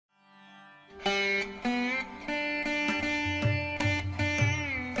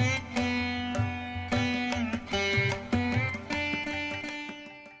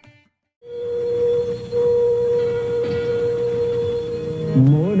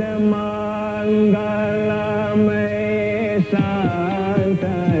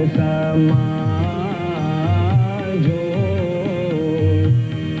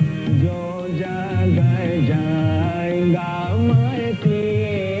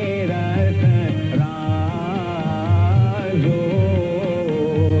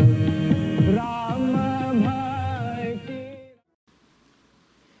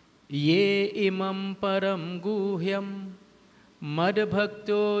परम गुह्यम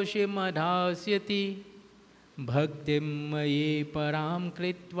मद्भक्तोषि मधास्यति भक्तिं मयि परां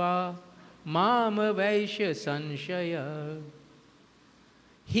कृत्वा माम वैश्य संशय.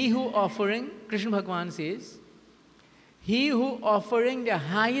 He who offering, Krishna Bhagavan says, he who offering the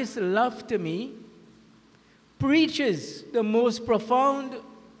highest love to me preaches the most profound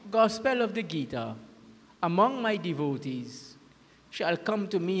gospel of the Gita among my devotees shall come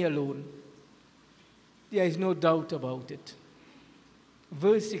to me alone. There is no doubt about it.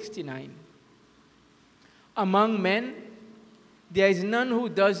 Verse 69. Among men, there is none who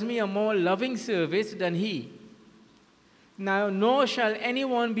does me a more loving service than he. Now, nor shall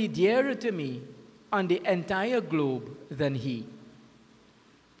anyone be dearer to me on the entire globe than he.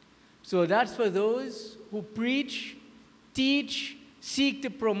 So that's for those who preach, teach, seek to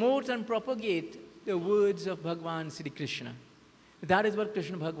promote and propagate the words of Bhagavan Sri Krishna. That is what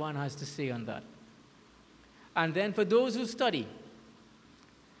Krishna Bhagavan has to say on that. And then for those who study,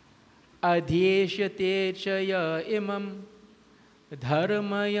 adhyeshyate chaya imam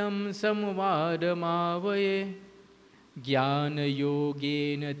dharmayam samvadamavaye jnana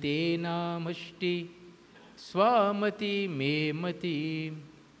yogena tenamashti swamati memati.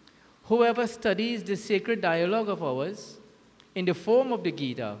 Whoever studies the sacred dialogue of ours in the form of the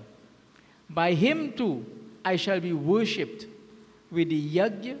Gita, by him too I shall be worshipped with the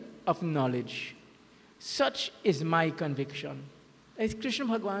yajna of knowledge. Such is my conviction. As Krishna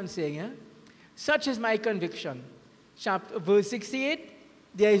Bhagavan saying, such is my conviction. Verse 68,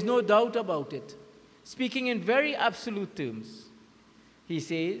 there is no doubt about it. Speaking in very absolute terms, he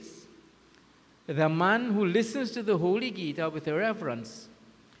says, the man who listens to the Holy Gita with reverence,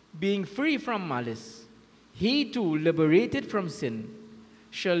 being free from malice, he too, liberated from sin,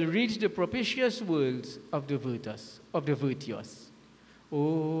 shall reach the propitious worlds of the virtuous.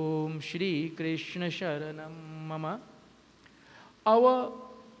 Om Shri Krishna Sharanam Mama. Our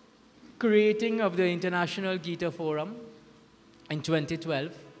creating of the International Gita Forum in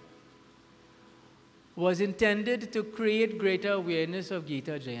 2012 was intended to create greater awareness of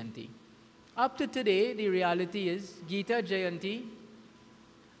Gita Jayanti. Up to today, the reality is Gita Jayanti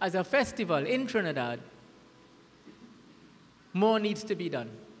as a festival in Trinidad, more needs to be done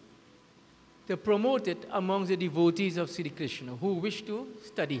to promote it among the devotees of Sri Krishna who wish to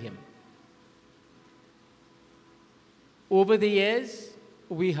study him. Over the years,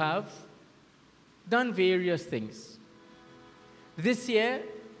 we have done various things. This year,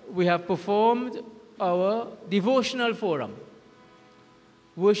 we have performed our devotional forum,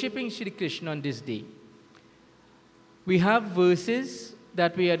 worshipping Sri Krishna on this day. We have verses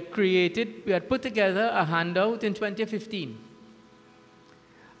that we had created. We had put together a handout in 2015.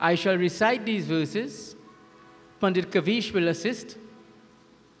 I shall recite these verses. Pandit Kavish will assist,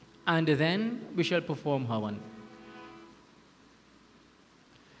 and then we shall perform Havan.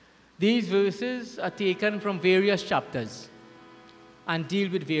 These verses are taken from various chapters and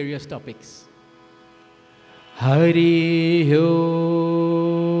deal with various topics. Hari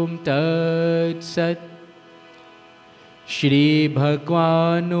Om Tat Sat Shri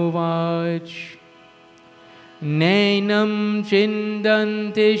Bhagwan Uvach Nainam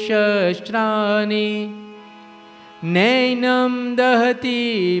Chindanti Shastrani Nainam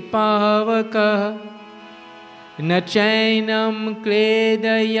Dahati Pavaka Nachainam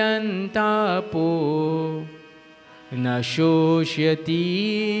Kledayantapo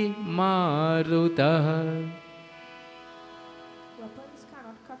Nashosyati Marutah. Weapons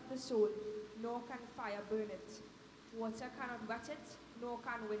cannot cut the soul, nor can fire burn it. Water cannot wet it, nor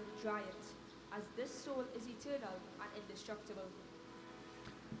can wind dry it, as this soul is eternal and indestructible.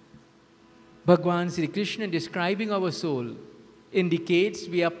 Bhagavan Sri Krishna, describing our soul, indicates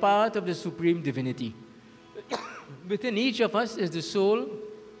we are part of the Supreme Divinity. Within each of us is the soul,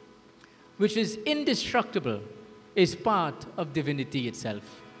 which is indestructible, is part of divinity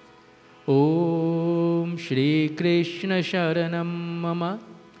itself. Om Shri Krishna Sharanam Mama.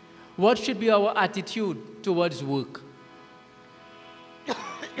 What should be our attitude towards work?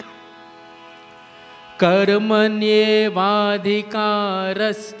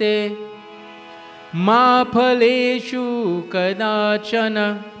 कर्मण्येवाधिकारस्ते मा फलेषु कदाचन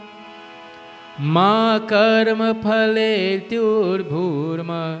मा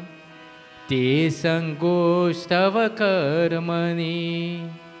कर्मफलेत्युर्भूर्मा ते संगोस्तव कर्मणि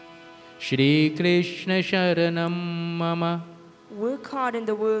Shri Krishna Sharanam Mama. Work hard in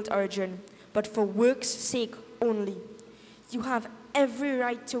the world, Arjun, but for work's sake only. You have every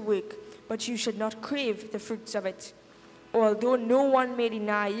right to work, but you should not crave the fruits of it. Although no one may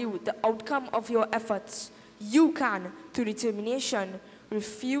deny you the outcome of your efforts, you can, through determination,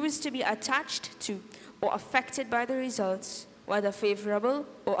 refuse to be attached to or affected by the results, whether favorable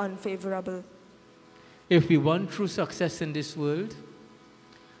or unfavorable. If we want true success in this world,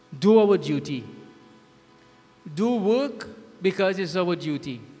 do our duty. Do work because it's our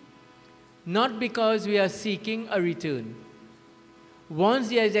duty, not because we are seeking a return. Once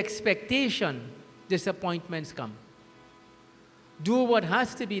there is expectation, disappointments come. Do what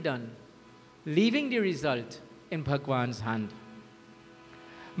has to be done, leaving the result in Bhagwan's hand.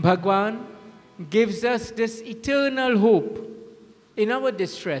 Bhagwan gives us this eternal hope. In our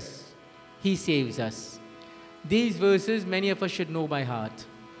distress, he saves us. These verses many of us should know by heart.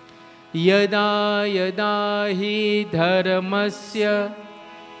 Yada yada hi dharmasya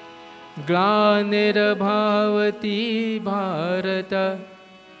glanirabhavati bharata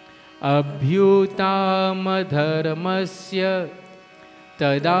abhyutam dharmasya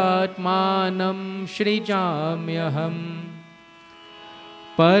tadatmanam srijamyaham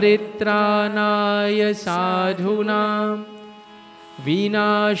paritranaya sadhunam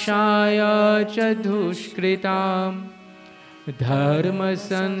vinashaya cha dushkritam dharma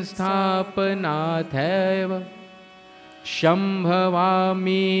sansthapanathaeva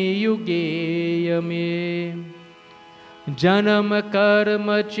shambhavami yugeyame janam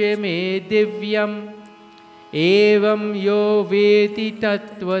karma che me divyam evam yo veti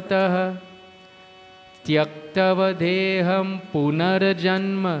tatvatah tyaktava deham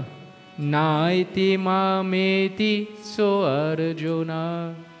punarjanma naiti mameti so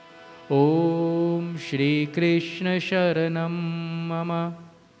arjuna. Om Shri Krishna Sharanam Mama.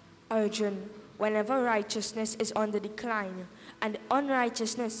 Arjun, whenever righteousness is on the decline and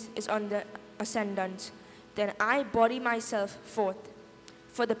unrighteousness is on the ascendant, then I body myself forth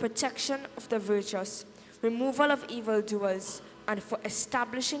for the protection of the virtuous, removal of evildoers, and for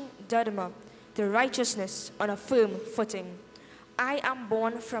establishing Dharma, the righteousness, on a firm footing. I am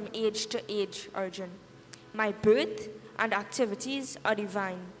born from age to age, Arjun. My birth and activities are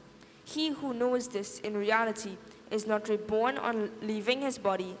divine. He who knows this in reality is not reborn on leaving his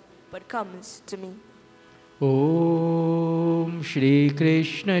body, but comes to me. Om Shri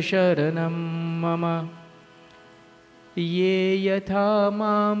Krishna Sharanam Mama. Ye yatha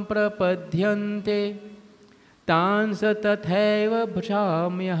mam prapadyante tansa tathaiva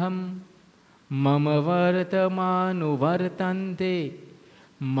bhajamyaham mama vartamanu vartante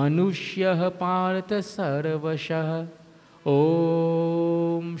manushyaha partha sarvashah.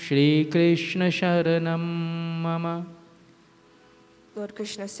 Om Shri Krishna Sharanam Mama. Lord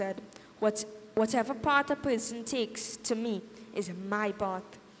Krishna said, whatever path a person takes to me is my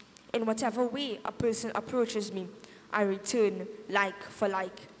path. In whatever way a person approaches me, I return like for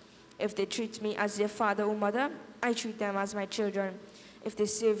like. If they treat me as their father or mother, I treat them as my children. If they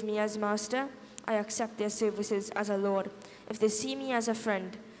serve me as master, I accept their services as a lord. If they see me as a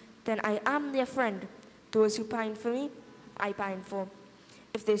friend, then I am their friend. Those who pine for me, I pine for.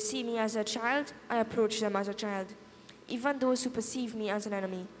 If they see me as a child, I approach them as a child. Even those who perceive me as an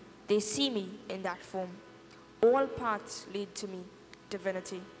enemy, they see me in that form. All paths lead to me,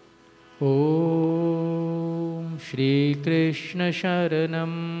 divinity. Om Shri Krishna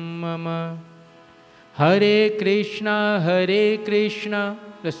Sharanam Mama. Hare Krishna, Hare Krishna.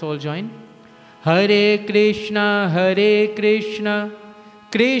 Let's all join. Hare Krishna, Hare Krishna.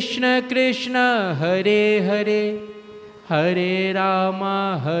 Krishna Krishna, Hare Hare. Hare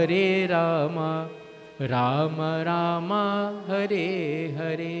Rama, Hare Rama. Rama Rama, Hare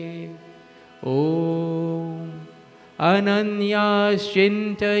Hare. Om Ananyas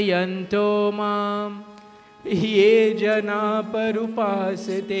Chintayanto Mam Ye Jana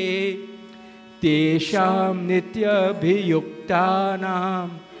Parupasate Tesham Nitya Bhiyuktanam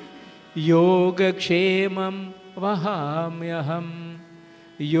Yoga Kshemam Vahamyaham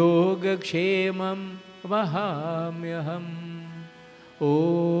Yoga Kshemam Vahamyaham.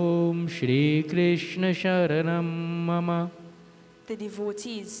 Om Shri Krishna Sharanam Mama. The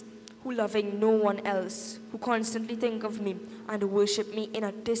devotees who, loving no one else, who constantly think of me and worship me in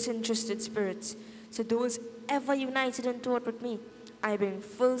a disinterested spirit, to those ever united in thought with me, I bring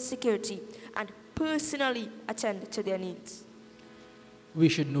full security and personally attend to their needs. We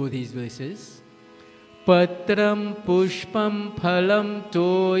should know these verses. Patram pushpam phalam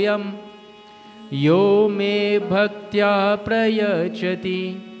toyam yo me bhaktya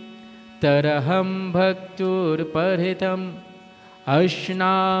prayachati taraham bhaktur parhitam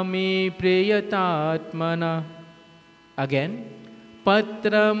ashnami priyatatmana. Again.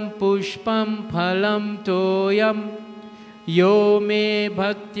 Patram pushpam phalam toyam yo me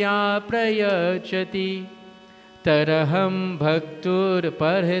bhaktya prayachati taraham bhaktur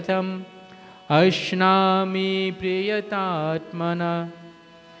parhitam ashnami priyatatmana.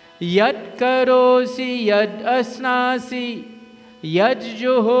 Yad karosi yad asnasi yad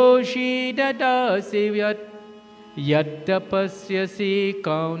juhoshi dadasi yad tapasyasi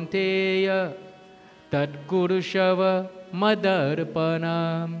kaunteya tad kurushava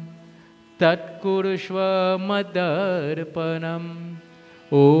madarpanam tat kurushva madarpanam.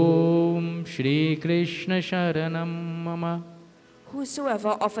 Om Shri Krishna Sharanam Mama.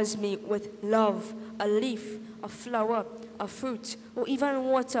 Whosoever offers me with love a leaf, a flower, a fruit, or even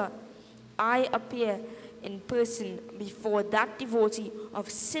water, I appear in person before that devotee of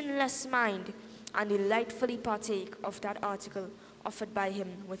sinless mind and delightfully partake of that article offered by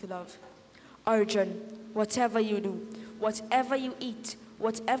him with love. Arjun, whatever you do, whatever you eat,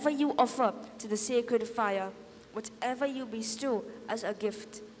 whatever you offer to the sacred fire, whatever you bestow as a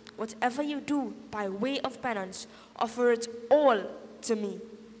gift, whatever you do by way of penance, offer it all to me.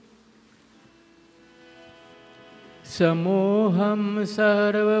 Samoham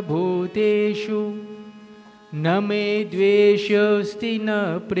sarva bhuteshu na me dveshasti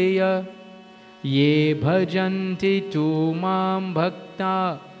na priya ye bhajanti tu mam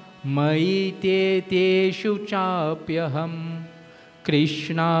bhakta mai te teshu chapyaham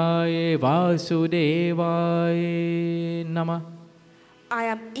Krishnaya Vasudevaya Namah. I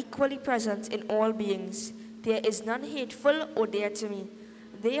am equally present in all beings. There is none hateful or dear to me.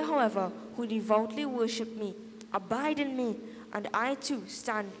 They, however, who devoutly worship me, abide in me, and I too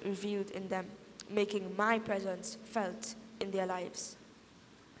stand revealed in them, making my presence felt in their lives.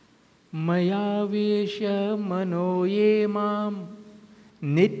 Maya Veshya Mano Ye Mam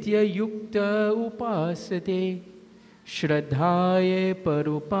Nitya Yukta Upasate Shraddhaye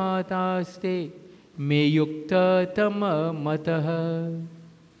Parupataste Me Yukta Tama Mataha.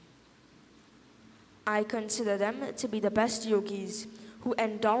 I consider them to be the best yogis, who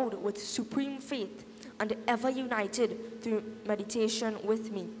endowed with supreme faith and ever united through meditation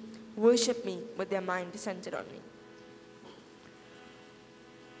with me, worship me with their mind centered on me.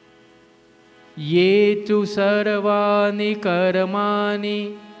 Ye tu sarvani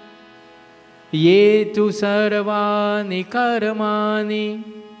karmani Ye tu sarvani karmani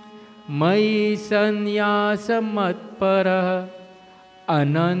Mai sanyasa matparah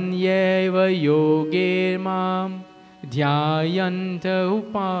Ananyeva yoge mam Dhyayanta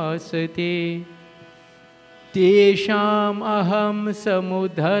upasate Tesham aham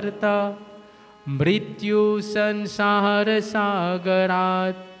samudharta Mrityu sansara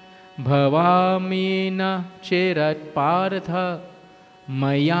sagarat Bhavamina chirat partha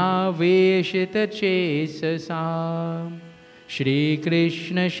Maya veshita chesasam Shri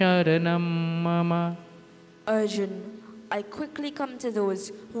Krishna Sharanam Mama. Arjun, I quickly come to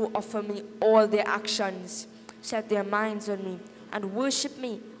those who offer me all their actions, set their minds on me, and worship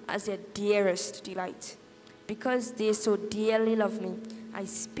me as their dearest delight. Because they so dearly love me, I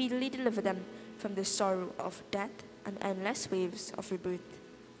speedily deliver them from the sorrow of death and endless waves of rebirth.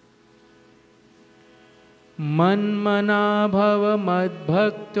 Manmana bhava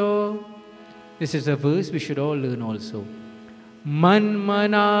madbhakto. This is a verse we should all learn also.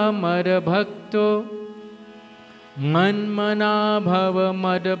 Manmana madbhakto. Manmana bhava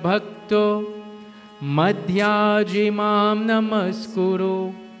madbhakto. Madhyajimam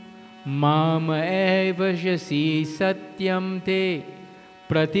namaskuru. Mam eva jasi satyam te.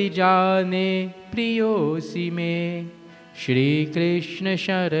 Pratijane priyosi me. Shri Krishna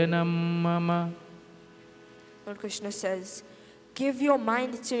Sharanam Mama. Lord Krishna says, give your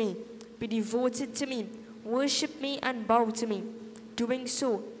mind to me, be devoted to me, worship me and bow to me. Doing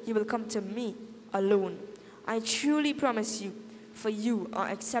so, you will come to me alone. I truly promise you, for you are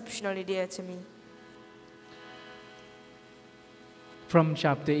exceptionally dear to me. From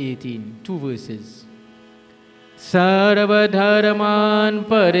chapter 18, 2 verses. Sarva dharman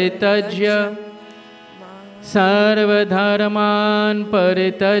paritajya Sarva dharman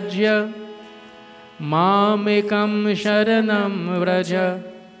paritajya Mamekam sharanam vraja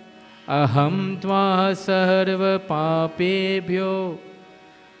Aham tva sarva papebhyo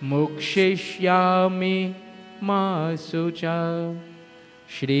Mukshishyami masucha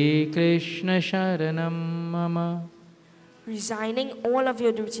Shri Krishna Sharanam Mama. Resigning all of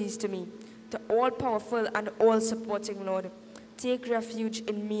your duties to me, the all-powerful and all-supporting Lord, take refuge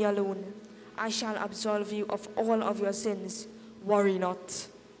in me alone. I shall absolve you of all of your sins. Worry not.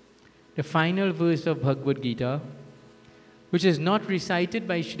 The final verse of Bhagavad Gita, which is not recited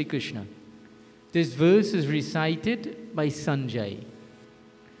by Shri Krishna. This verse is recited by Sanjay,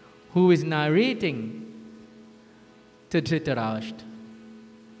 who is narrating to Dhritarashtra.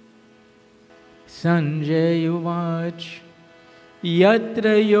 Sanjay Uvach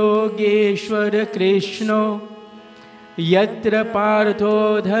Yatra Yogeshwara Krishno Yatra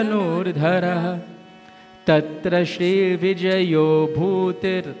Partho Dhanurdhara Tatra Shri Vijayo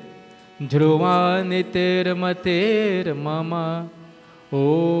Bhutir Dhruva Nitir Matir Mama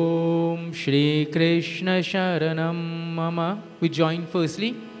Om Shri Krishna Sharanam Mama. We join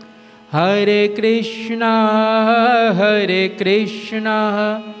firstly. Hare Krishna, Hare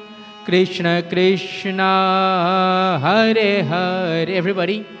Krishna, Krishna Krishna, Hare Hare.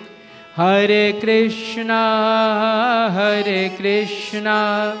 Everybody. Hare Krishna, Hare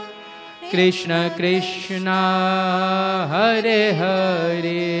Krishna, Krishna Krishna, Hare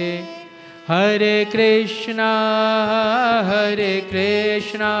Hare. Hare Krishna, Hare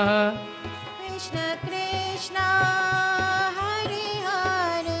Krishna, Krishna Krishna, Hare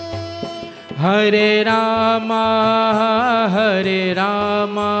Hare, Hare Rama, Hare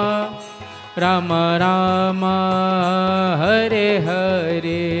Rama, Rama Rama, Hare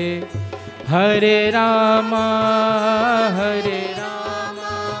Hare, Hare Rama, Hare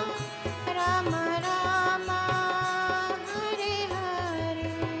Rama, Rama Rama, Hare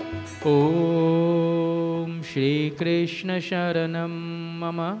Hare. Om Shri Krishna Sharanam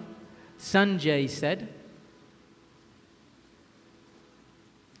Mama. Sanjay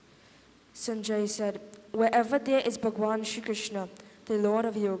said, wherever there is Bhagwan Shri Krishna, the Lord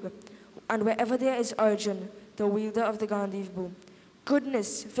of Yoga, and wherever there is Arjun, the wielder of the Gandiv bow,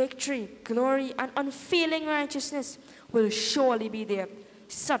 goodness, victory, glory, and unfailing righteousness will surely be there.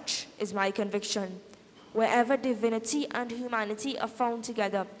 Such is my conviction. Wherever divinity and humanity are found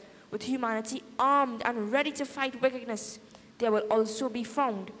together, with humanity armed and ready to fight wickedness, there will also be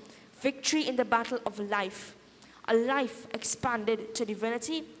found victory in the battle of life, a life expanded to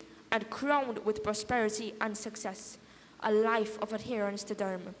divinity and crowned with prosperity and success, a life of adherence to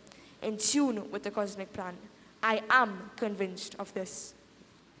Dharma, in tune with the cosmic plan. I am convinced of this.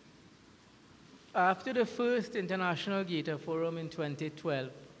 after the first International Gita Forum in 2012,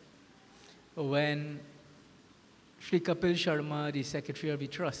 when Sri Kapil Sharma, the Secretary of the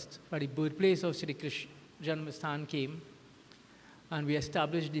Trust for the birthplace of Sri Krishna Janmasthan came, and we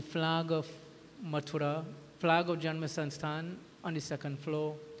established the flag of Mathura, flag of Janmasthan on the second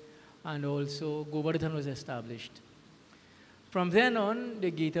floor, and also Govardhan was established. From then on, the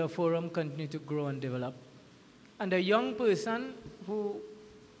Gita Forum continued to grow and develop. And a young person who,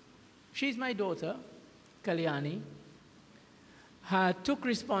 she's my daughter, Kalyani, took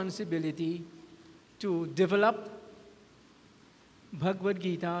responsibility to develop Bhagavad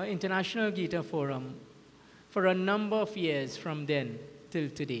Gita, International Gita Forum, for a number of years from then till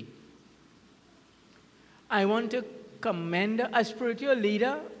today. I want to commend a spiritual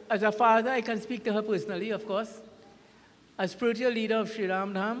leader. As a father, I can speak to her personally, of course. A spiritual leader of Sri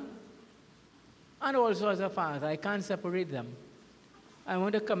Ram Dham, and also as a father. I can't separate them. I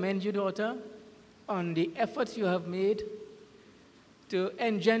want to commend you, daughter, on the efforts you have made to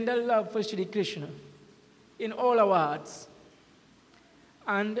engender love for Sri Krishna in all our hearts.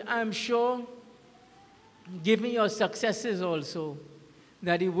 And I'm sure, given your successes also,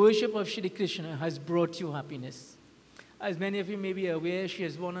 that the worship of Sri Krishna has brought you happiness. As many of you may be aware, she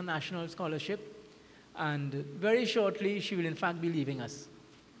has won a national scholarship, and very shortly she will in fact be leaving us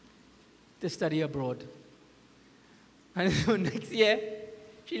to study abroad. And so next year,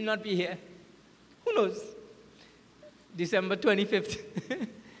 she'll not be here. Who knows? December 25th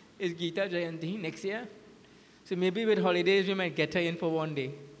is Gita Jayanti next year. So maybe with holidays, we might get her in for one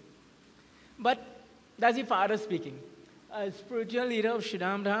day. But that's the father speaking. As spiritual leader of Sri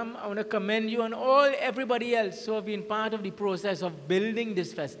Ram Dham, I want to commend you and everybody else who have been part of the process of building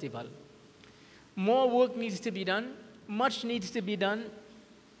this festival. More work needs to be done. Much needs to be done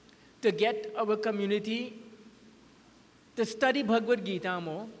to get our community to study Bhagavad Gita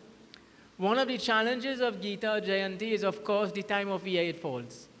more. One of the challenges of Gita Jayanti is, of course, the time of year it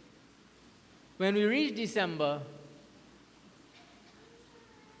falls. When we reach December,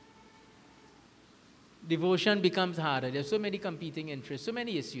 devotion becomes harder. There's so many competing interests, so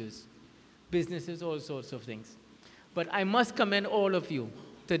many issues, businesses, all sorts of things. But I must commend all of you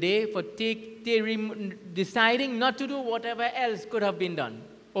today for deciding not to do whatever else could have been done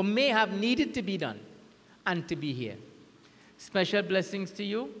or may have needed to be done and to be here. Special blessings to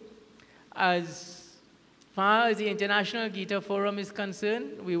you. As far as the International Gita Forum is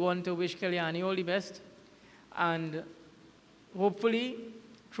concerned, we want to wish Kalyani all the best. And hopefully,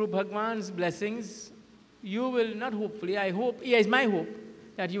 through Bhagwan's blessings, you will, not hopefully, I hope, it's my hope,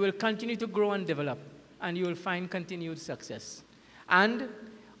 that you will continue to grow and develop, and you will find continued success. And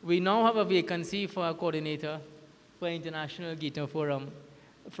we now have a vacancy for a coordinator for International Gita Forum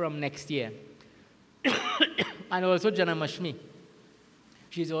from next year. And also Janamashmi.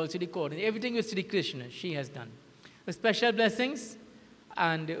 She's also the coordinator. Everything with Sri Krishna, she has done. With special blessings,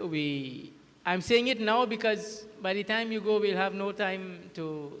 and I'm saying it now because by the time you go, we'll have no time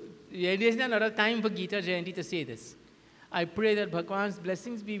to, there isn't another time for Gita Jayanti to say this. I pray that Bhagwan's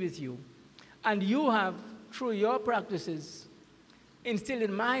blessings be with you. And you have, through your practices, instilled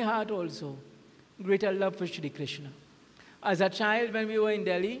in my heart also greater love for Sri Krishna. As a child, when we were in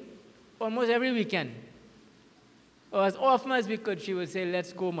Delhi, almost every weekend, or as often as we could, she would say,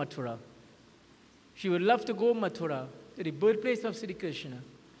 let's go Mathura. She would love to go Mathura, to the birthplace of Sri Krishna,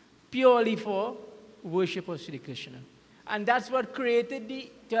 purely for worship of Sri Krishna. And that's what created,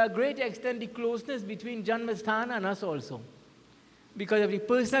 to a great extent, the closeness between Janmasthan and us also, because of the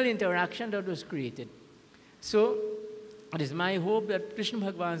personal interaction that was created. So, it is my hope that Krishna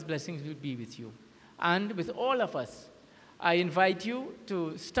Bhagwan's blessings will be with you. And with all of us, I invite you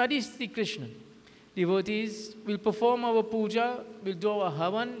to study Sri Krishna. Devotees will perform our puja, we'll do our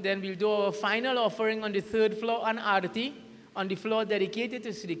havan, then we'll do our final offering on the 3rd floor and arati on the floor dedicated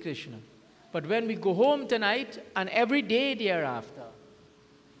to Sri Krishna. But when we go home tonight and every day thereafter,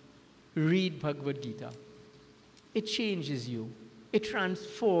 read Bhagavad Gita. It changes you. It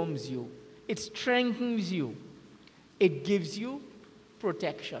transforms you. It strengthens you. It gives you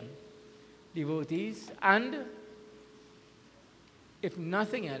protection. Devotees, and if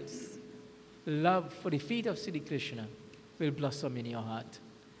nothing else, love for the feet of Sri Krishna will blossom in your heart.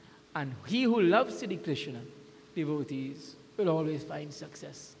 And he who loves Sri Krishna, devotees, will always find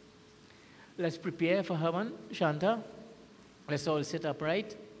success. Let's prepare for Havan. Shanta, let's all sit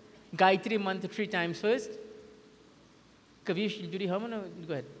upright. Gayatri mantra 3 times first. Kavish, do the Havan?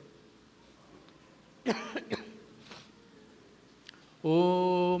 Go ahead.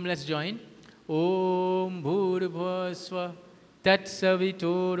 Om, let's join. Om Bhurvasva Tat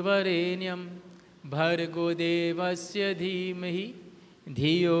Saviturvarenyam Bhargo Devasya Dhimahi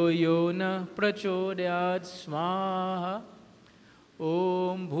Dhiyo Yona Prachodayat Swaha.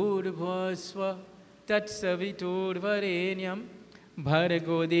 Om Bhurvasva Tat Saviturvarenyam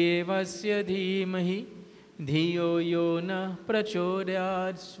Bhargo Devasya Dhimahi Dhiyo Yona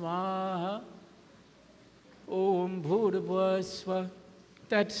Prachodayat Swaha. Om Bhurvasva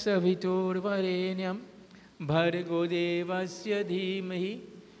Tat Saviturvarenyam Bhargo Devasya Dhimahi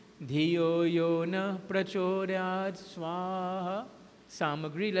Dhiyo Yona Prachodayat Swaha.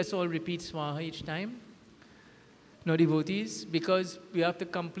 Samagri, let's all repeat Swaha each time. Now devotees, because we have to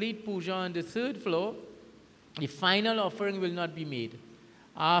complete puja on the 3rd floor, the final offering will not be made.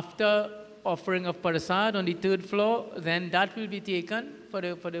 After offering of Parasad on the 3rd floor, then that will be taken for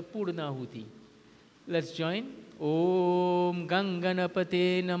the Purnahuti. Let's join. Om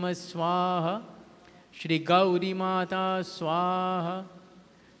Ganganapate Namah Swaha Shri Gauri Mata Swaha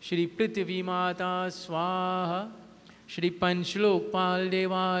Shri Prithvi Mata Swaha Shri Panchlokpal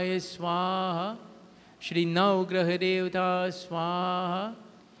Devaya Swaha Shri Naugraha Devata Swaha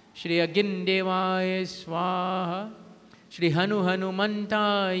Shri Agin Devaya Swaha Shri Hanu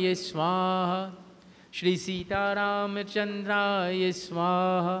Hanumantaya Swaha Shri Sita Ramachandraya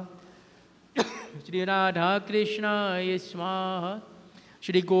Swaha Shri Radha Krishna Swaha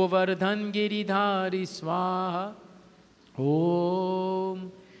Shri Govardhan Giridhari Swaha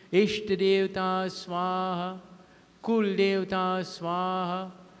Om Ishta Devta Swaha Kul Devta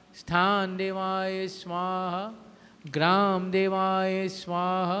Swaha Sthan Devaya Swaha Gram Devaya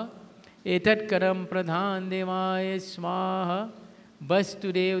Swaha Etat Karam Pradhan Devaya Swaha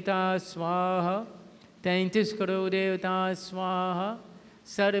Vastu Devta Swaha 33 Karo Devta Swaha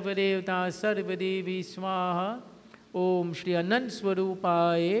Sarvadevta Sarvadevi Swaha Om Shri Anand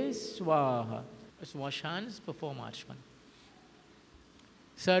Swarupaye Swaha. Let's wash hands, perform Achman.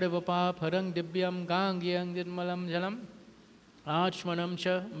 Sarvapap Harang Dibyam Gangyang Dirmalam Jalam Achmanam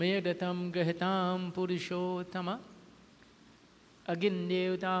Cha Medatam Gahitam Purushottama Agin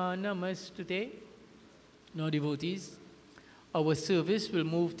Devta Namastute. Now devotees, our service will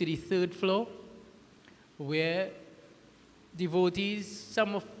move to the 3rd floor where devotees,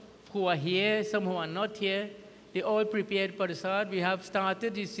 some of who are here, some who are not here, they all prepared prasad. We have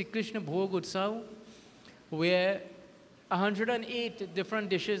started the Sri Krishna Bhog Utsav, where 108 different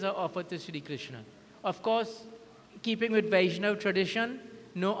dishes are offered to Sri Krishna. Of course, keeping with Vaishnava tradition,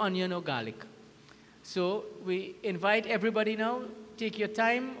 no onion or garlic. So we invite everybody now, take your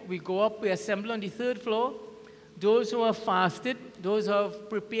time, we go up, we assemble on the 3rd floor. Those who have fasted, those who have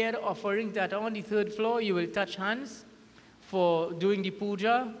prepared offerings that are on the 3rd floor, you will touch hands for doing the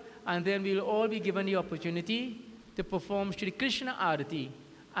puja, and then we will all be given the opportunity to perform Shri Krishna Arati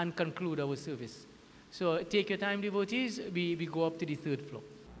and conclude our service. So take your time, devotees, we go up to the 3rd floor.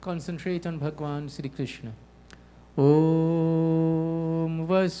 Concentrate on Bhagwan Shri Krishna. Om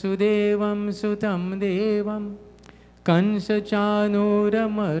Vasudevam Sutam Devam Kansa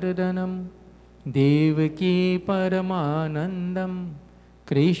Chanuramardhanam Devaki Paramanandam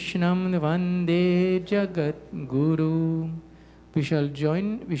Krishnam Vande Jagat Guru. We shall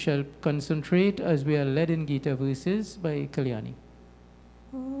join, we shall concentrate as we are led in Gita verses by Kalyani.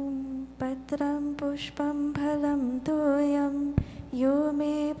 Om Patram Pushpam Phalam Toyam Yo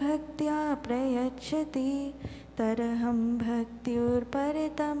Me Bhaktya Prayachati Taraham Bhaktyur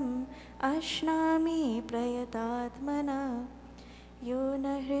Paritam Ashnami Prayatatmana Yo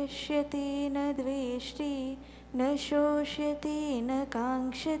Na Hrishyati Na Dveshti Na Shoshyati Na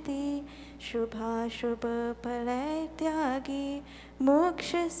Kankshati Shubha Shubha Palatyagi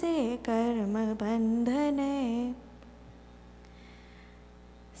Moksha Se Karma Bandhane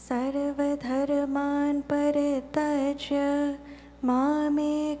Sarvadharman Paritajya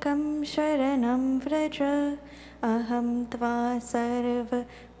Mamekam Sharanam Vraja Aham Tva Sarva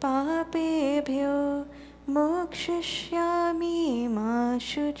Papebhyo Mokshishyami Ma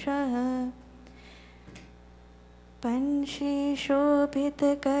Shucha Panchi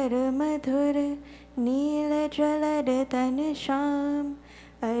Shobhita Karamadhur Neela Jaladadan Sham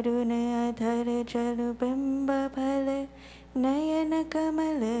Aruna Adhar Jalubimba Phala Nayana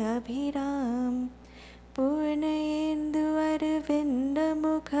Kamala Abhiram Purnayendu Arvinda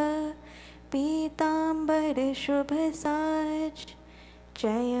Mukha Pitambar Shubhasaj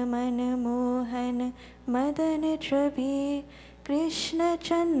Jayamana Mohan Madan Chabi Krishna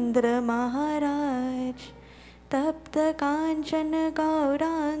Chandra Maharaj Tapta Kanchana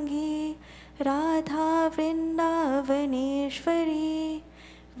Gaurangi Radha Vrindavaneshwari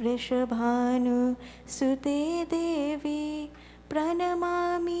Vrishabhanu Sute Devi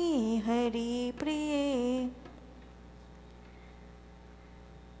Pranamami Hari Priye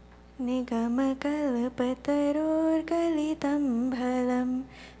Nigamakalpataror Kalitam Bhalam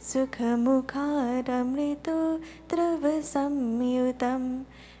Sukhamukharamrito Travasamyutam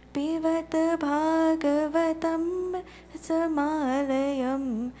Pivat Bhagavatam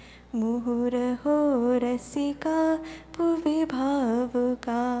Samalayam Muhuraho Rasika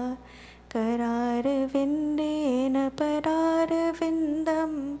Puvibhavuka Kararvindena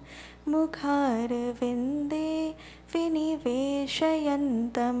Pararvindam Mukharvinde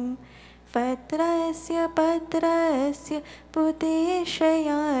Viniveshayantam Patrasya Patrasya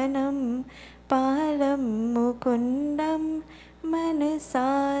Puteshayanam Palam Mukundam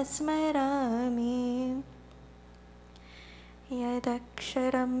Manasa Smarami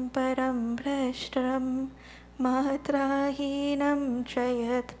Yadaksharam Param Bhrashtam Matrahinam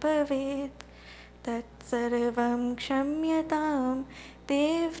Chayat Bhavet Tatsarvam Kshamyatam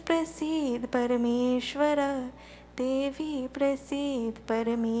Dev Prasid Parameshwara Devi Prasid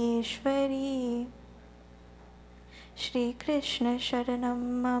Parameshwari Shri Krishna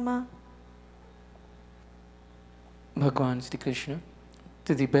Sharanam Mama. Bhagwan Shri Krishna,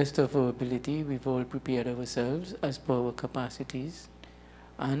 to the best of our ability, we've all prepared ourselves as per our capacities,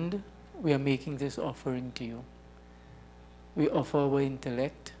 and we are making this offering to you. We offer our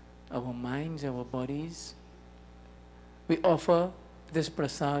intellect, our minds, our bodies. We offer this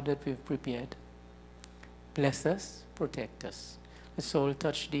prasad that we've prepared. Bless us, protect us. Let's all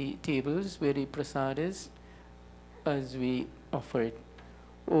touch the tables where the prasad is as we offer it.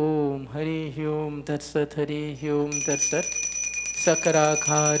 Om Hari Hyom Tat Sat Hari Hyom Tat Sat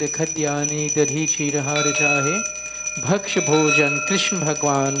Sakarakhar Khadyani Dadhi Chirahar Jahe Bhaksh Bhojan Krishna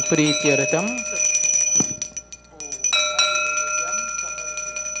Bhagwan Prityaratam.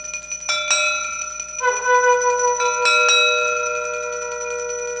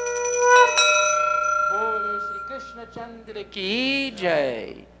 Bole Shri Krishna Chandra Ki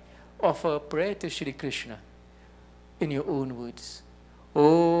Jai. Offer prayer to Shri Krishna in your own words.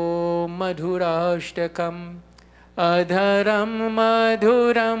 Om Madhurashtakam Adharam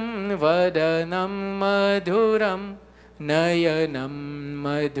Madhuram Vadanam Madhuram Nayanam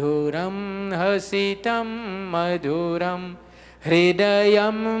Madhuram Hasitam Madhuram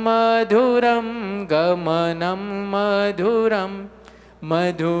हृदयं मधुरं गमनं मधुरं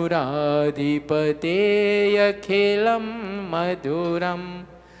मधुराधिपतेऽखिलं मधुरं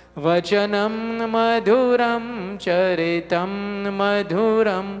वचनं मधुरं चरितं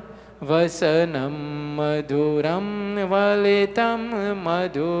मधुरं वसनं मधुरं वलितं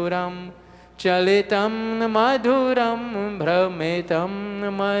मधुरं चलितं मधुरं भ्रमितं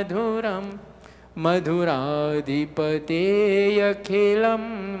मधुरं मधुराधिपतेऽखिलं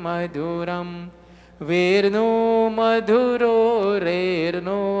मधुरं वेर्नो मधुरो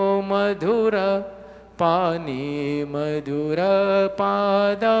रेर्नो मधुर पानी मधुर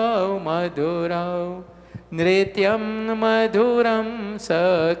पादौ मधुरौ नृत्यं मधुरं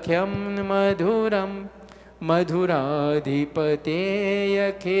सख्यं मधुरं मधुराधिपतेऽखिलं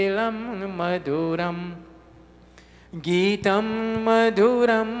मधुरं गीतं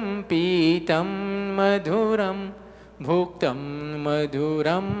मधुरं पीतं मधुरं भुक्तं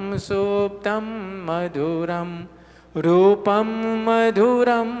मधुरं सुप्तं मधुरं रूपं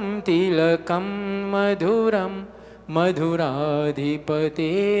मधुरं तिलकं मधुरं मधुराधिपतेऽखिलं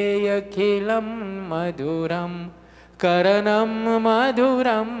मधुरं करणं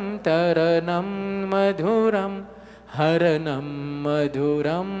मधुरं तरणं मधुरं हरणं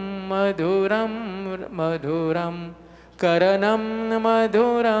मधुरं मधुरं मधुरं करणं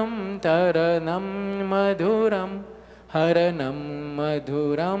मधुरं तरणं मधुरं हरणं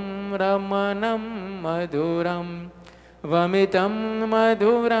मधुरं रमणं मधुरं वमितं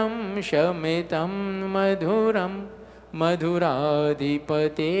मधुरं शमितं मधुरं मधुराधिपतेऽखिलं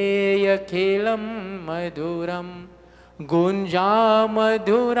मधुरं गुञ्जा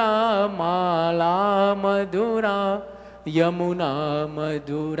मधुरा माला मधुरा यमुना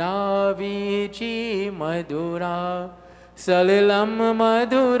मधुरा वीची मधुरा सलिलं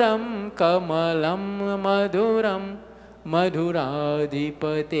मधुरं कमलं मधुरं मधुराधिपतेऽखिलं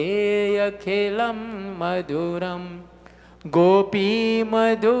मधुरं गोपी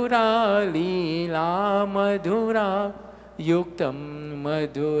मधुरा लीला मधुरा युक्तं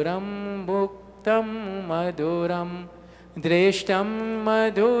मधुरं भुक्तं मधुरं दृष्टं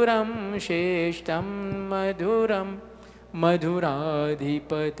मधुरं श्रेष्ठं मधुरं मधुराधिपतेऽखिलं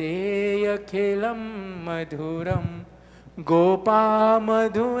मधुरं गोपा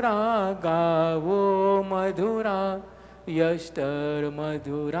मधुरा गावो मधुरा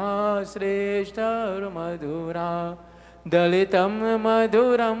यष्टर्मधुरा श्रेष्ठर्मधुरा दलितं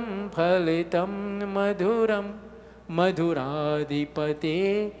मधुरं फलितं मधुरं मधुराधिपतेऽखिलं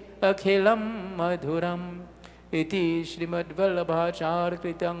मधुरम् इति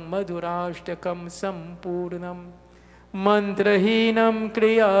श्रीमद्वल्लभाचार्यकृतं मधुराष्टकं सम्पूर्णं मन्त्रहीनं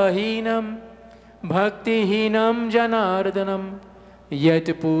क्रियाहीनं भक्तिहीनं जनार्दनं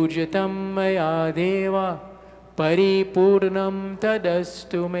यत् पूजितं मया देवा परिपूर्णं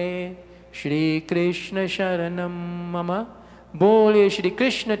तदस्तु मे श्री कृष्ण शरणं मम बोले श्री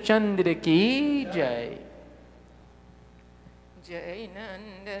कृष्ण चंद्र की जय। जय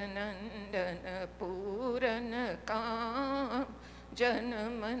नंद नंदन पूरन काम जन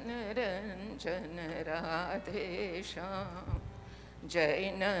मन रंजन राधे श्याम। जय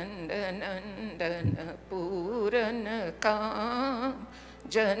नंद नंदन पूरन काम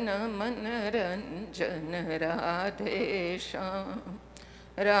जन मन रंजन राधे श्याम।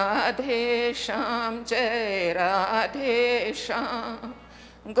 राधे श्याम जय राधे श्याम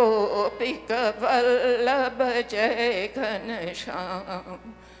गोपिक वल्लभ जय घनश्याम।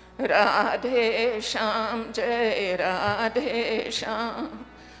 राधे श्याम जय राधे श्याम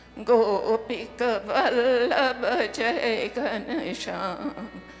गोपिक वल्लभ जय घनश्याम।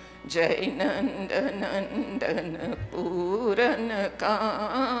 जय नंद नंदन पूरन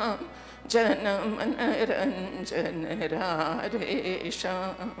काम जन मन रंजन राधे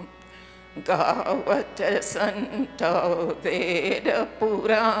श्याम। गावत संतो वेद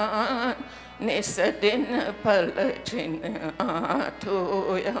पुराण निस दिन फल चिन्ह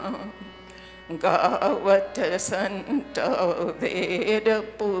आठोयाम। गावत संतो वेद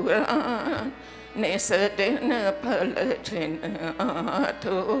पुराण निस दिन फल चिन्ह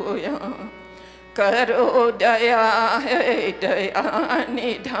आठोयाम। करो दया है दया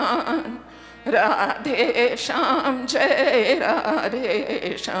निधान राधे श्याम जय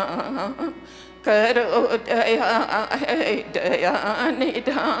राधे श्याम। करो दया है दया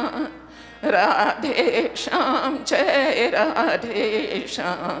निधान राधे श्याम जय राधे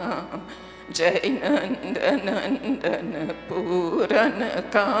श्याम। जय नंद नंदन पूरन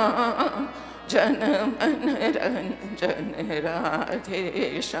काम जन मन रंजन राधे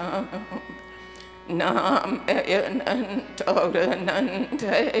श्याम। नामयनंत और अनंत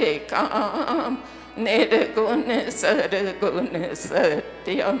काम निर्गुण सरगुण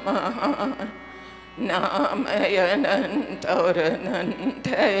सत्य महान नामयनंत और अनंत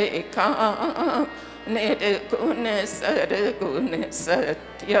काम निर्गुण सरगुण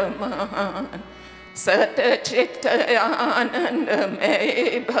सत्य महान सतचित आनंद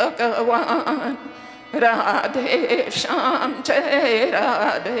में भगवान राधे श्याम जय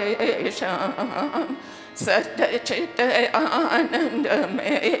राधे श्याम सतचित आनंद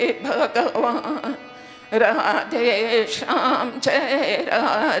में भगवान राधे श्याम जय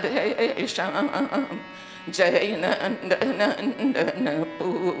राधे श्याम जय नंद नंदन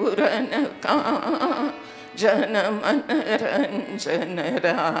पूरन काम जन मन रंजन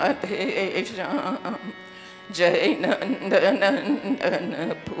राधे श्याम जय नंद नंदन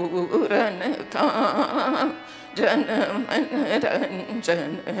पूरन काम जन मन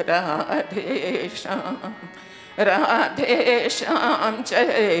रंजन राधे श्याम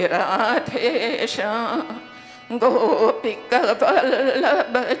जय राधे श्याम गोपिका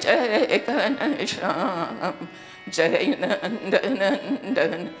वल्लभ जय घनश्याम जय नंद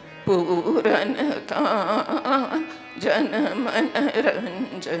नंदन पूरन काम जन मन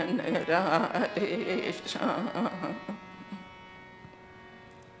Ranjan Radhe Shyam.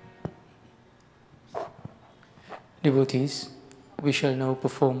 Devotees, we shall now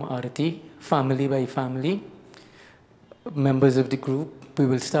perform Arati, family by family. Members of the group, we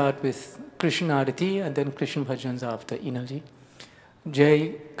will start with Krishna Arati and then Krishna Bhajans after Inaji.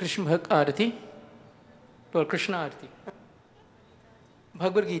 Jai Krishna Bhak Arati or Krishna Arati.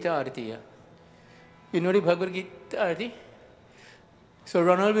 Bhagavad Gita Arati, yeah. You know the Bhagavad Gita Arati? So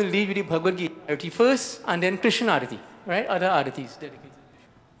Ronald will lead with the Bhagavad Gita Arati first and then Krishna Arati, right? Other Aratis dedicated.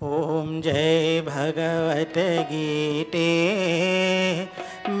 ओम जय भगवत गीते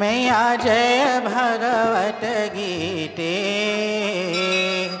मैया जय भगवत गीते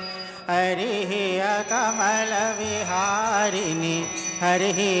हरिः कमल विहारिणी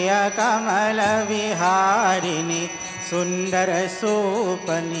हरिः कमल विहारिणी सुंदर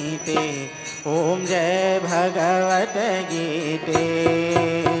सुपनीते ओम जय भगवत गीते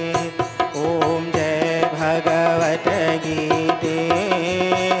ओम जय भगवत गीते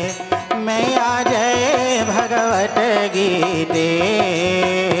मैया जय भगवत गीते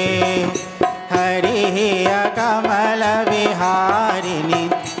हरिः कमल विहारिणी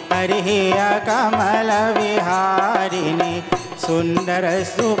हरिः कमल विहारिणी सुंदर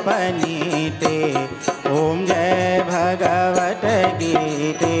सुपनीते ओम जय भगवत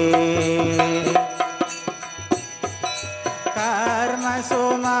गीते कर्म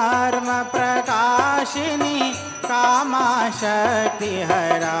सुमर्म प्रकाशिनी कामा शक्ति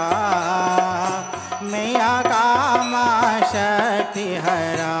हरा मैया कामा शक्ति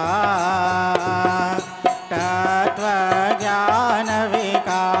हरा तत्व ज्ञान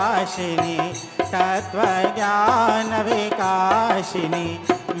विकासिनी तत्व ज्ञान विकासिनी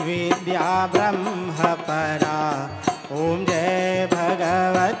विद्या ब्रह्म परा ओम जय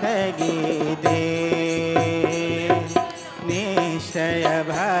भगवत गीते निश्चय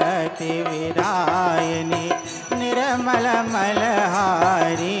भक्ति विदायिनी निर्मल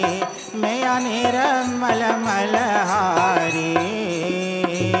मलहारी मैया निर्मल मलहारी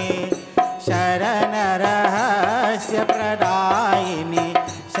शरण रहस्य प्रदायिनी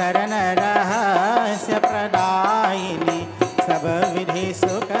शरण रहस्य प्रदायिनी सब विधि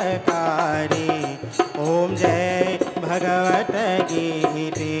सुखकारी ओम जय भगवत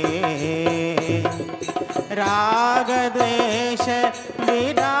गीते राग द्वेष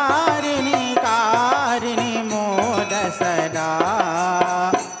विदारिणी कारिणी मोद सदा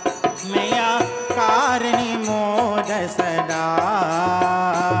मैया कारिणी मोद सदा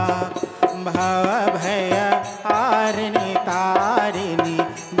भव भय हारिणी तारिणी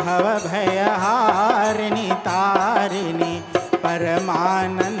भव भय हारिणी तारिणी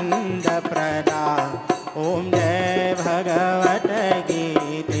परमानंद प्रदा ओम जय भगवत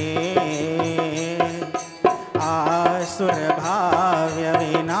गीते आसुर भाव्य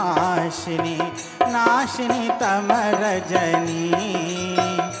विनाशिनी नाशिनी तमरजनी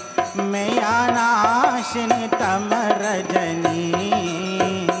मैया नाशिनी तमरजनी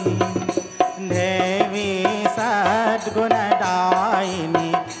देवी सद्गुणदायिनी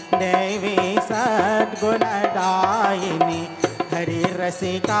देवी सद्गुणदायिनी हरि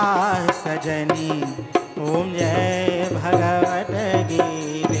रसिका सजनी ओम जय भगवत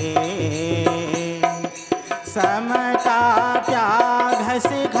गीते समता त्याग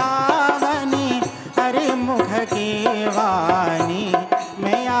सिखावनी हरि मुख की वाणी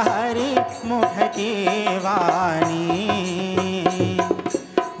मैया हरि मुख की वाणी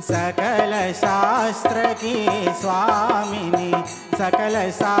सकल सा सकल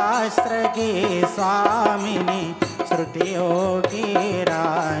शास्त्र की स्वामिनी, श्रुतियों की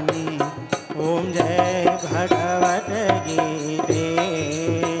रानी। ओम जय भगवत गीते।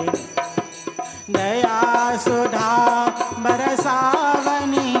 दया सुधा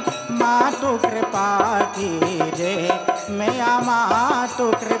बरसावनी, मातु कृपा कीजे, मैया मातु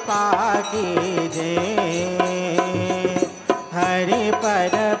कृपा कीजे।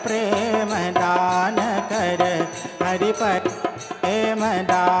 हरिपद प्रेम दान कर, हरिपद प्रेम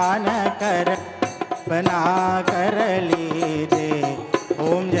दान कर, बना कर लीजे।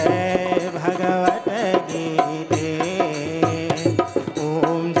 ओम जय भगवत गीते।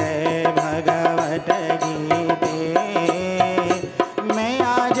 ओम जय भगवत गीते।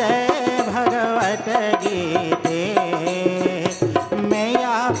 मैया जय भगवत गीते।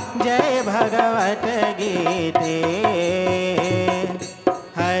 मैया जय भगवत गीते।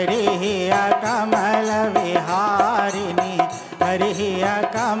 हरिया कमल विहारिणी, हरिया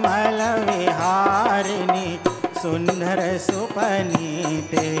कमल विहारिणी, सुंदर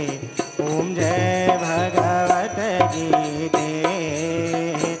सुपनीते। ओम जय भगवत गीते।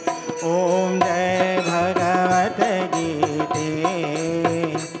 ओम जय भगवत गीते।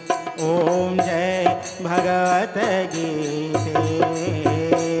 ओम जय भगवत गीते।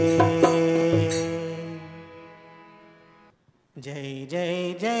 जय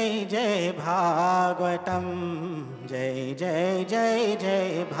जय जय जय भागवतम, जय जय जय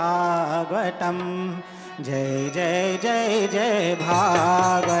जय भागवतम, जय जय जय जय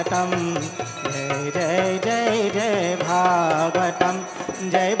भागवतम, जय जय जय जय भागवतम।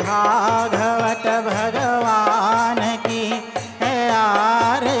 जय भागवत भगवान की है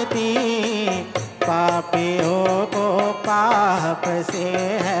आरती, पापियों को पाप से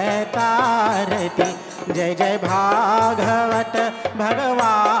है तारती। जय जय भागवत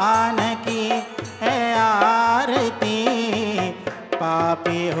भगवान की है आरती,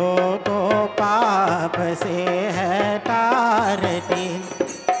 पापियों को पाप से है तारती।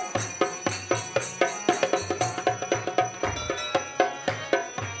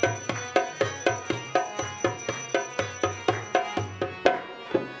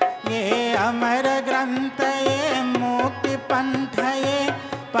 ये अमर ग्रंथ, ये मुक्ति पंथ, ये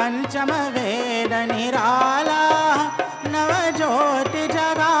पंचम वेद निराला, नव ज्योति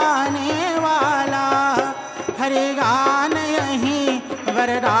जगाने वाला। हरि गान यहीं,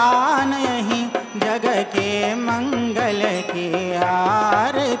 वरदान यहीं, जग के मंगल की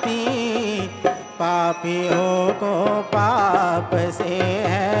आरती। पापियों को पाप से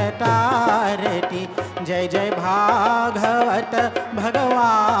है तारती। जय जय भागवत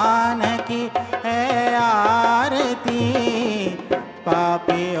भगवान की है आरती,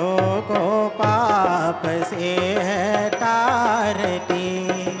 पापियों को पाप से है तारती।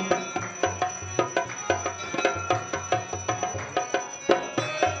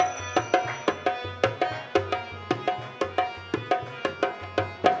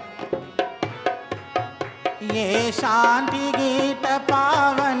 ये शांति गीत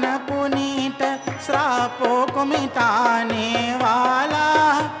पावन पुनीत, श्रापों को मिटाने वाला,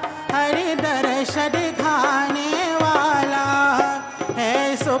 हरि दर्श दिखाने वाला।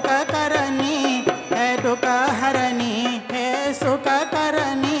 है सुख करनी, है दुख हरनी, है सुख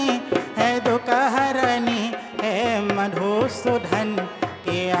करनी, है दुख हरनी, है मधुसूदन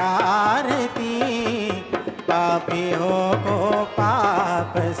की आरती। पापियों को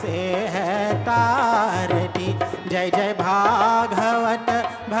पाप से है तारती। जय जय भागवत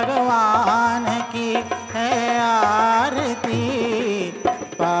भगवान की है आरती,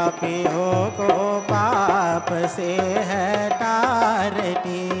 पापियों को पाप से है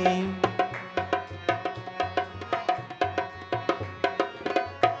तारती।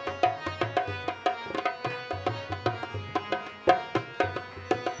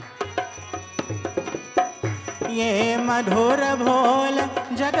 ये मधुर भोल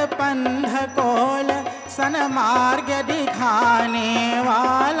जग पंध कोल, सन्मार्ग दिखाने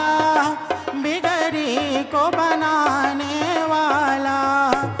वाला, बिगड़ी को बनाने वाला।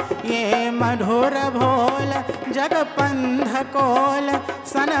 ये मधुर भोल जग पंध कोल,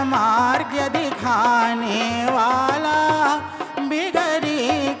 सन्मार्ग दिखाने वाला,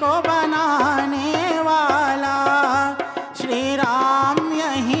 बिगड़ी को बनाने वाला। श्री राम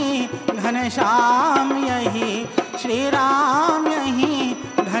यहीं, घनश्याम यहीं, श्री राम यहीं,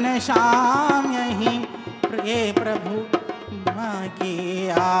 घनश्याम यहीं। ये प्रभु माँ की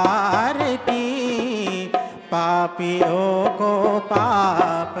आरती, पापियों को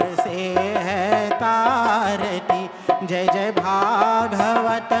पाप से है तारती। जय जय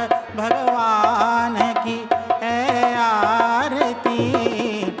भागवत भगवान की है आरती,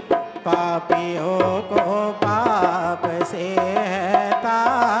 पापियों को पाप से है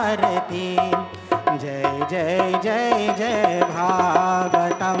आरती। जय जय जय जय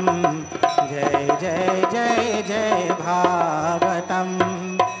भागवतम, जय जय जय जय भागवतम,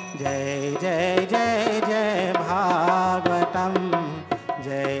 जय जय जय जय भागवतम,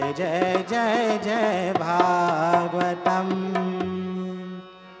 जय जय जय जय भागवतम।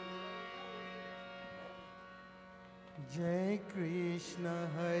 जय कृष्ण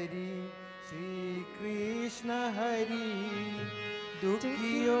हरि श्री कृष्ण हरि,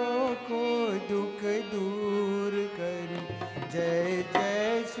 दुखियों को दुख दूर करी। जय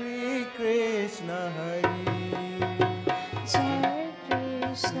जय श्री कृष्ण हरि। जय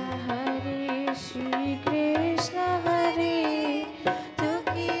कृष्ण हरि श्री कृष्ण हरि,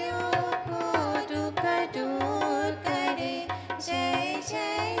 दुखियों को दुख दूर करे। जय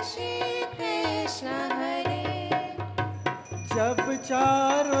जय श्री कृष्ण हरि। जब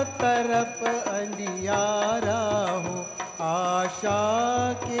चारों तरफ अंधियारा हो, आशा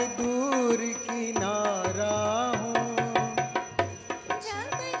के दूर किनारा हो।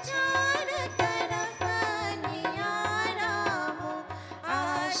 जब चारों तरफ अंधियारा हो,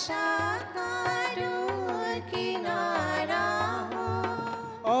 आशा का दूर किनारा हो।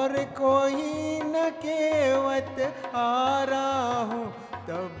 और कोई न केवत हारा हो,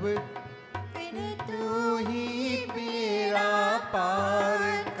 तब फिर तू ही बेड़ा पार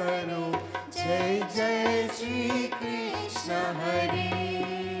करो। जय जय श्री कृष्ण हरि।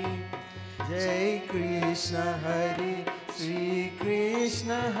 जय कृष्ण हरि श्री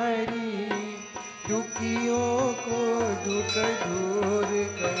कृष्ण हरि, दुखियों को दुख दूर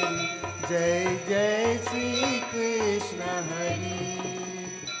करी। जय जय श्री कृष्ण हरि।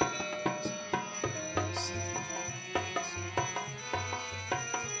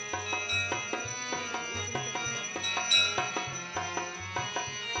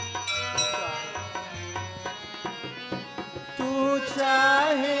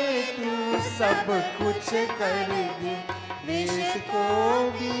 चाहे तू सब कुछ कर दे, विष को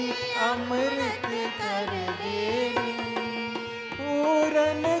भी अमृत कर दे।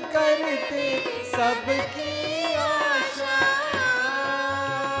 पूरन करते सबकी आशा,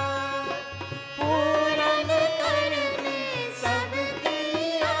 पूरन करते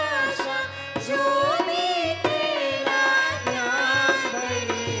सबकी आशा। जो भी तेरा ध्यान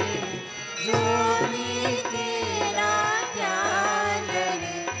धरे, जो भी तेरा ध्यान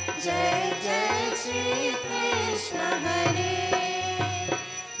धरे। जय जय श्री कृष्ण हरे।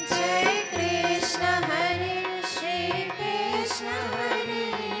 जय कृष्ण हरे श्री कृष्ण हरे,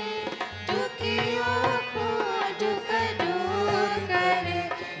 दुखियों को दुख दूर करे।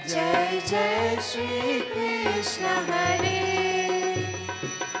 जय जय श्री कृष्ण हरे।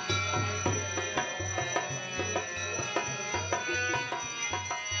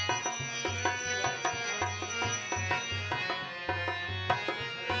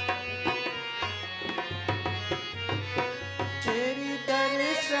 तेरी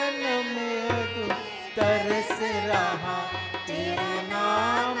दर्शन में तू तरस रहा, तेरा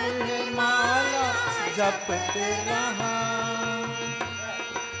नाम है माला जपत रहा।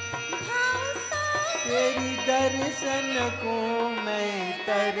 तेरी दर्शन को मैं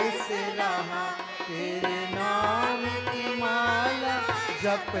तरस रहा, तेरे नाम की माला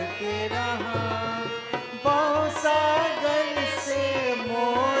जपते रहा। बहु सागर से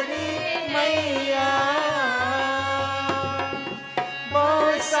मोड़ी मैया,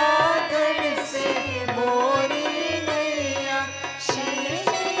 बहु सागर से मोड़ी मैया। शीश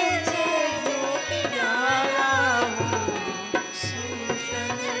जो किनारा हूँ, शीश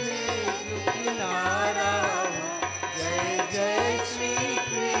जो किनारा हूँ। जय जय श्री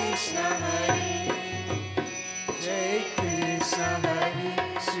कृष्ण हरि। जय कृष्ण हरि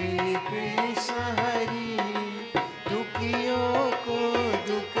श्री कृष्ण हरि, दुखियों को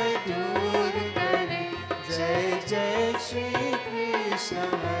दुख दूर करे। जय जय श्री कृष्ण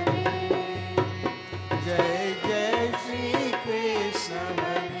हरि। जय जय श्री कृष्ण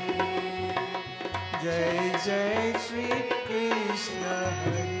हरि। जय जय श्री कृष्ण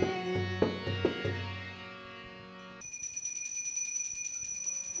हरि।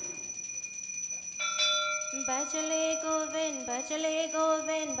 भजले गोविंद भजले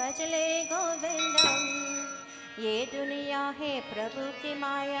गोविंद भजले गोविंदम, ये दुनिया है प्रभु की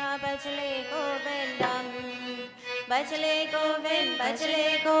माया। भजले गोविंदम भजले गोविंद भजले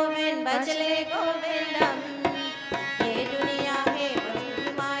गोविंद भजले गोविंदम, ये दुनिया है प्रभु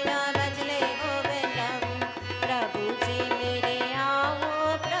की माया। भजले गोविंदम। प्रभु जी मेरे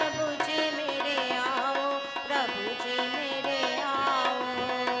आओ, प्रभु जी मेरे आओ, प्रभु जी मेरे आओ,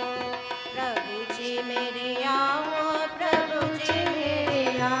 प्रभु जी मेरे आओ, प्रभु जी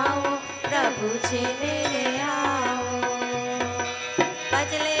मेरे आओ, प्रभु जी मेरे आओ।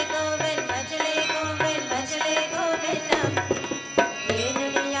 भजले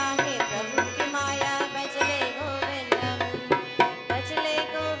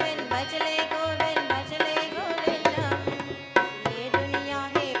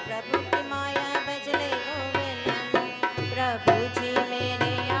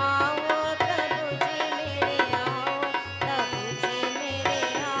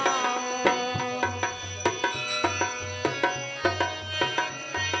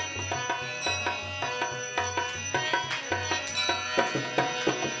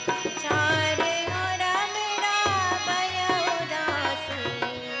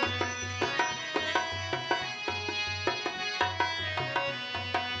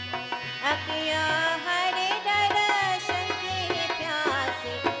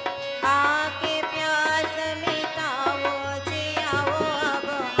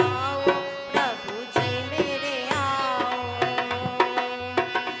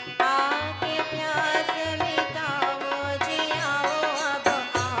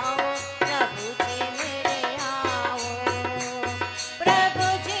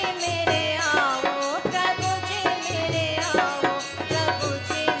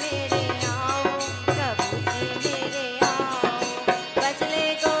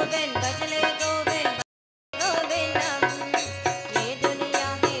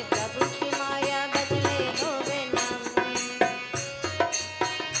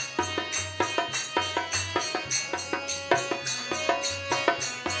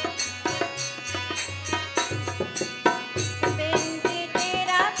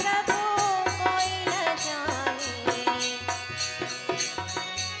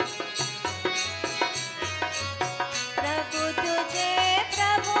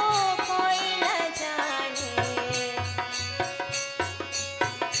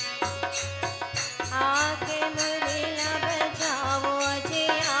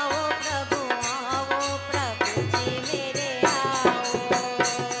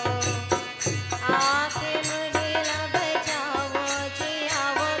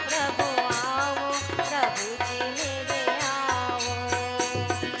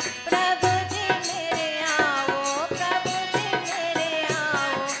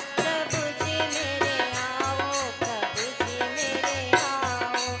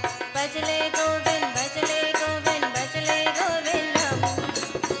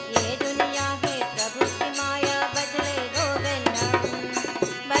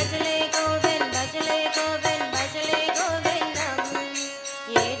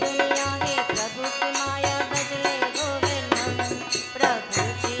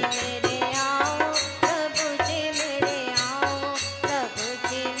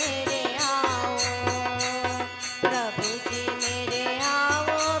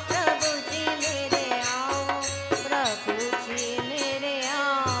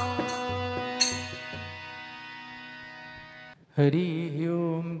Hari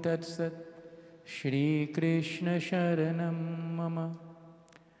Om Tat Sat. Shri Krishna Sharanam Mama.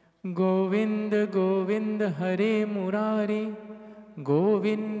 Govinda Govinda Hare Murari.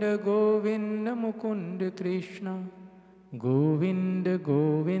 Govinda Govinda Mukunda Krishna. Govinda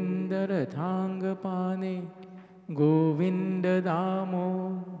Govinda Rathanga Pane. Govinda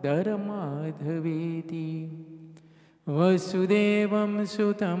Damodara Madhaveti. Vasudevam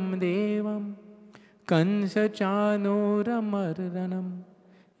Sutam Devam Kansa Chanuramardanam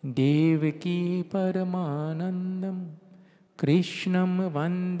Devaki Paramanandam Krishnam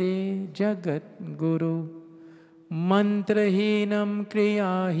Vande Jagat Guru. Mantrahinam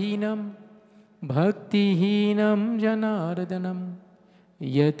Kriyahinam Bhaktihinam Janardanam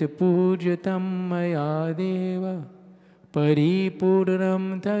Yat Pujatam Maya Deva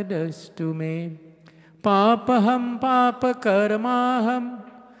Paripurnam Tadastu Me. Papaham Papa Karmaham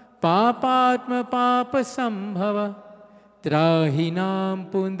Papatma Papa Sambhava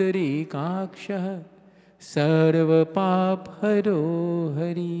Trahinam Pundari Kaksha Sarva Pap Haro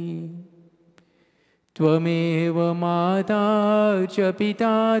Hari. Tvameva Mata Cha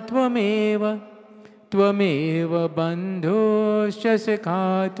Pita Tvameva Tvameva Bandho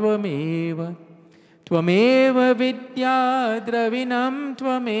Shasakha Tvameva Tvameva Vidya Dravinam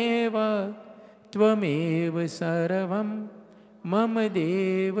Tvameva Tvameva Sarvam Mama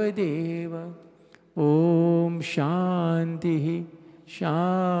Deva Deva. Om Shanti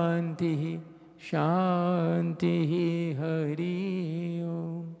Shanti Shanti Hari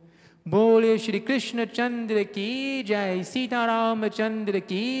Om. बोले श्री कृष्ण चंद्र की जय, सीताराम चंद्र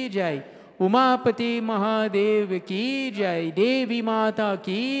की जय, उमापति महादेव की जय, देवी माता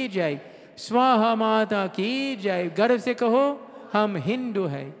की जय, स्वाहा माता की जय। गर्व से कहो हम हिंदू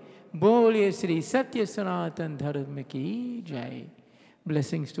हैं। बोले श्री सत्य सनातन धर्म की जय।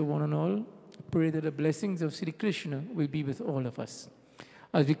 Blessings to one and all. Pray that the blessings of Sri Krishna will be with all of us.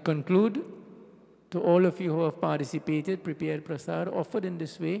 As we conclude, to all of you who have participated, prepared prasad, offered in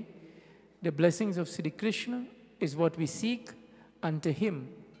this way, the blessings of Sri Krishna is what we seek. Unto Him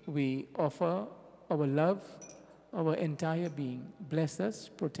we offer our love, our entire being. Bless us,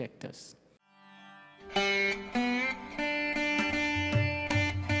 protect us.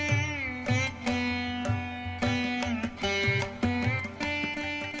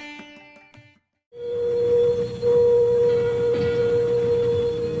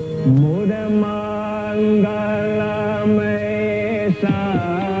 Mudamangalamai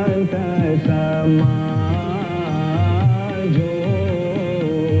Santa Sama